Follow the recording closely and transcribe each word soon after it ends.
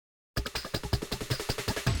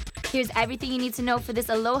Here's everything you need to know for this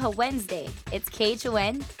Aloha Wednesday. It's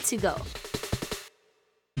KHON to go.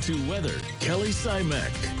 To weather, Kelly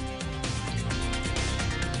Simek.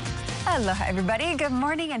 Aloha, everybody. Good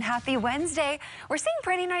morning and happy Wednesday. We're seeing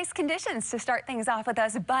pretty nice conditions to start things off with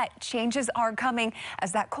us, but changes are coming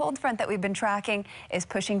as that cold front that we've been tracking is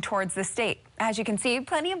pushing towards the state. As you can see,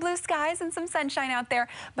 plenty of blue skies and some sunshine out there,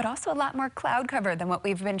 but also a lot more cloud cover than what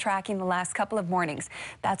we've been tracking the last couple of mornings.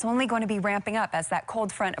 That's only going to be ramping up as that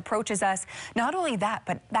cold front approaches us. Not only that,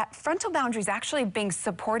 but that frontal boundary is actually being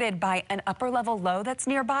supported by an upper level low that's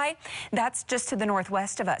nearby. That's just to the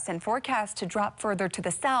northwest of us and forecast to drop further to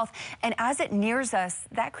the south. And as it nears us,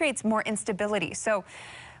 that creates more instability. So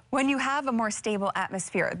when you have a more stable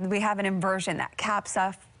atmosphere, we have an inversion that caps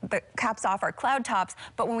off our cloud tops,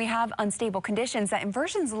 but when we have unstable conditions, that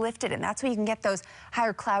inversion's lifted, and that's when you can get those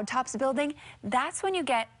higher cloud tops building. That's when you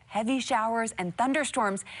get heavy showers and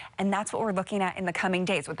thunderstorms, and that's what we're looking at in the coming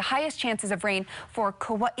days, with the highest chances of rain for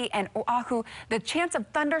Kauai and Oahu. The chance of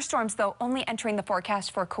thunderstorms, though, only entering the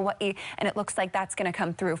forecast for Kauai, and it looks like that's going to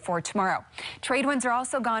come through for tomorrow. Trade winds are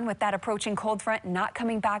also gone with that approaching cold front, not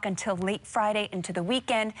coming back until late Friday into the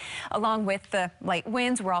weekend. Along with the light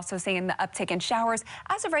winds, we're also seeing the uptick in showers.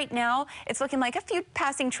 As of right now, it's looking like a few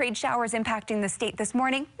passing trade showers impacting the state this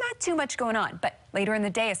morning. Not too much going on, but later in the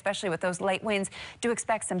day, especially with those light winds, do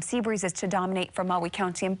expect some sea breezes to dominate from Maui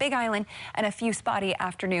County and Big Island, and a few spotty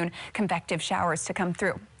afternoon convective showers to come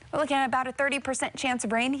through. We're looking at about a 30% chance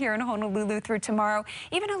of rain here in Honolulu through tomorrow,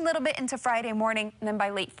 even a little bit into Friday morning. And then by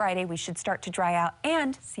late Friday, we should start to dry out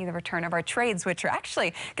and see the return of our trades, which are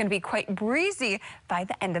actually going to be quite breezy by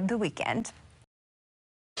the end of the weekend.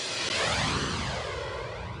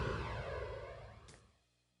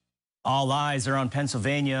 All eyes are on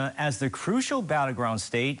Pennsylvania as the crucial battleground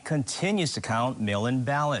state continues to count mail-in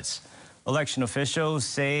ballots. Election officials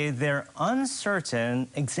say they're uncertain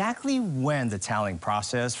exactly when the tallying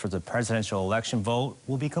process for the presidential election vote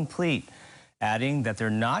will be complete, adding that they're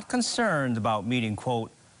not concerned about meeting, quote,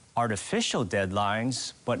 artificial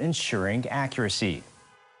deadlines, but ensuring accuracy.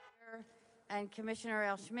 And Commissioner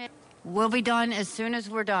L. Schmidt, we'll be done as soon as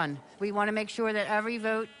we're done. We want to make sure that every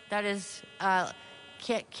vote that is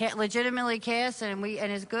legitimately cast and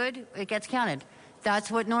is good, it gets counted. That's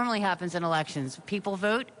what normally happens in elections. People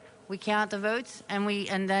vote, we count the votes, and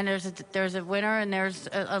then there's a winner and there's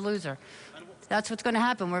a loser. That's what's going to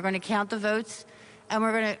happen. We're going to count the votes, and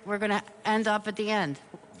we're going to end up at the end.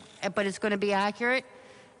 But it's going to be accurate,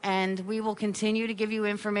 and we will continue to give you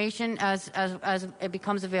information as it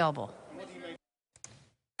becomes available.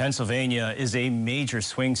 Pennsylvania is a major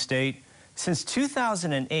swing state. Since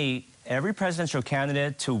 2008, every presidential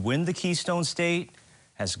candidate to win the Keystone State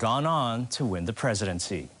has gone on to win the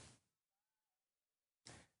presidency.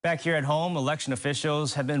 Back here at home, election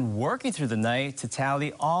officials have been working through the night to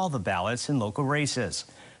tally all the ballots in local races.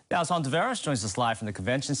 Dallas Ontiveros joins us live from the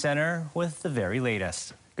Convention Center with the very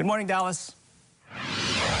latest. Good morning, Dallas.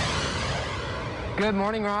 Good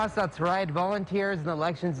morning, Ross. That's right. Volunteers in the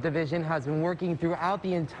Elections Division has been working throughout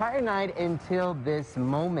the entire night until this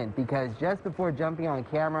moment, because just before jumping on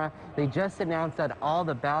camera, they just announced that all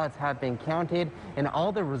the ballots have been counted and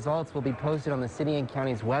all the results will be posted on the city and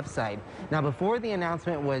county's website. Now, before the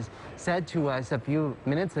announcement was said to us a few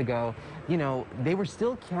minutes ago, you know, they were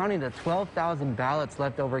still counting the 12,000 ballots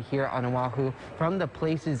left over here on Oahu from the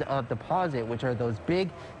places of deposit, which are those big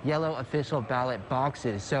yellow official ballot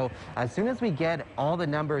boxes. So as soon as we get all the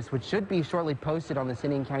numbers, which should be shortly posted on the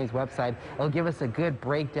city and county's website, it'll give us a good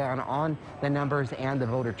breakdown on the numbers and the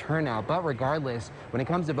voter turnout. But regardless, when it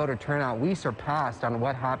comes to voter turnout, we surpassed on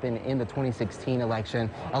what happened in the 2016 election,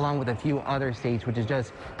 along with a few other states, which is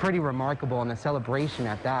just pretty remarkable and a celebration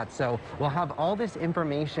at that. So we'll have all this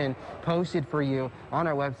information posted for you on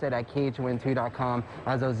our website at khon2.com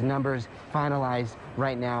as those numbers finalized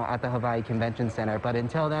right now at the Hawaii Convention Center. But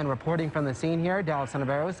until then, reporting from the scene here, Dallas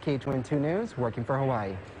Ontiveros, KHON2 News, working for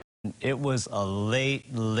Hawaii. It was a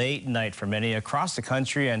late night for many across the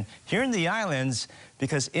country and here in the islands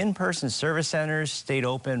because in-person service centers stayed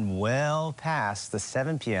open well past the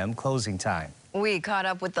 7 p.m. closing time. We caught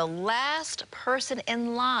up with the last person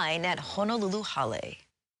in line at Honolulu Hale.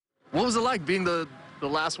 What was it like being the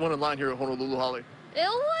last one in line here at Honolulu Hale? It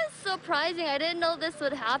was surprising. I didn't know this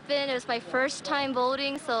would happen. It was my first time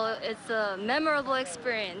voting, so it's a memorable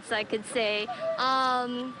experience, I could say.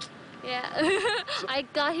 Yeah, I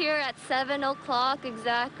got here at 7 o'clock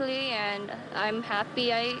exactly, and I'm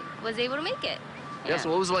happy I was able to make it. Yeah, so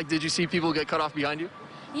what was it like? Did you see people get cut off behind you?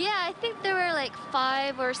 Yeah, I think there were like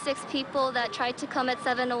 5 or 6 people that tried to come at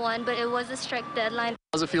 7:01, but it was a strict deadline. How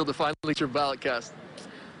does it feel to finally get your ballot cast?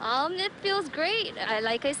 It feels great.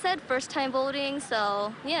 Like I said, first time voting,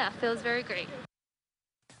 so yeah, feels very great.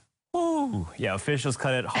 Ooh, yeah, officials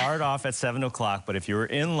cut it hard off at 7 o'clock, but if you were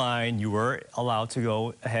in line, you were allowed to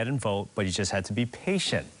go ahead and vote, but you just had to be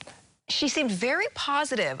patient. She seemed very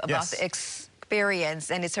positive about Yes. the experience,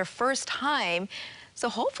 and it's her first time. So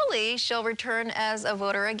hopefully she'll return as a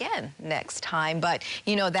voter again next time. But,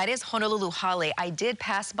 you know, that is Honolulu Hale. I did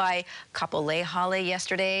pass by Kapolei Hale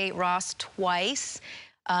yesterday, Ross, twice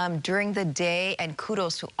during the day, and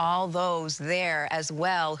kudos to all those there as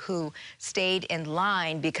well who stayed in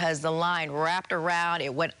line because the line wrapped around.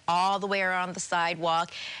 It went all the way around the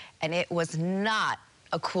sidewalk, and it was not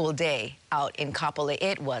a cool day out in Kapolei.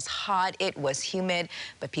 It was hot, it was humid,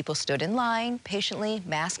 but people stood in line patiently,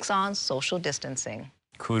 masks on, social distancing.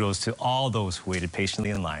 Kudos to all those who waited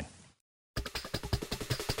patiently in line.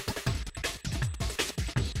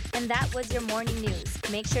 And that was your morning news.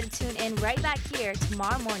 Make sure to tune in right back here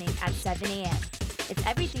tomorrow morning at 7 a.m. It's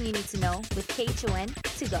everything you need to know with KHON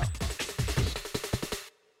to go.